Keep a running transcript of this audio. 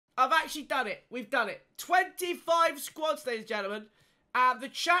I've actually done it. We've done it. 25 squads, ladies and gentlemen. The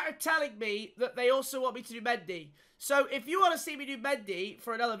chat are telling me that they also want me to do Mendy. So if you want to see me do Mendy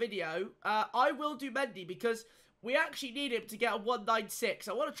for another video, I will do Mendy because we actually need him to get a 196.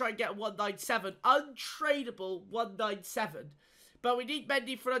 I want to try and get a 197. Untradeable 197. But we need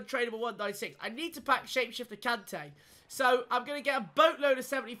Mendy for an untradeable 196. I need to pack Shapeshifter Kante. So I'm going to get a boatload of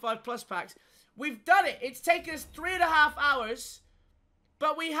 75 plus packs. We've done it. It's taken us 3.5 hours.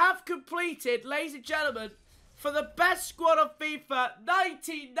 But we have completed, ladies and gentlemen, for the best squad of FIFA,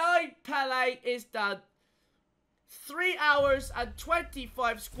 99 Pele is done. 3 hours and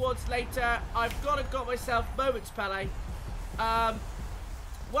 25 squads later, I've got myself moments, Pele.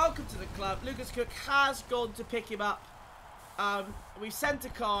 Welcome to the club. Lucas Cook has gone to pick him up. We've sent a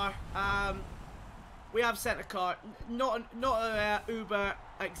car. We have sent a car. Not a Uber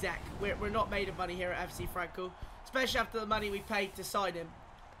exec. We're not made of money here at FC Franco, especially after the money we paid to sign him.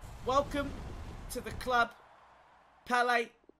 Welcome to the club, Pele.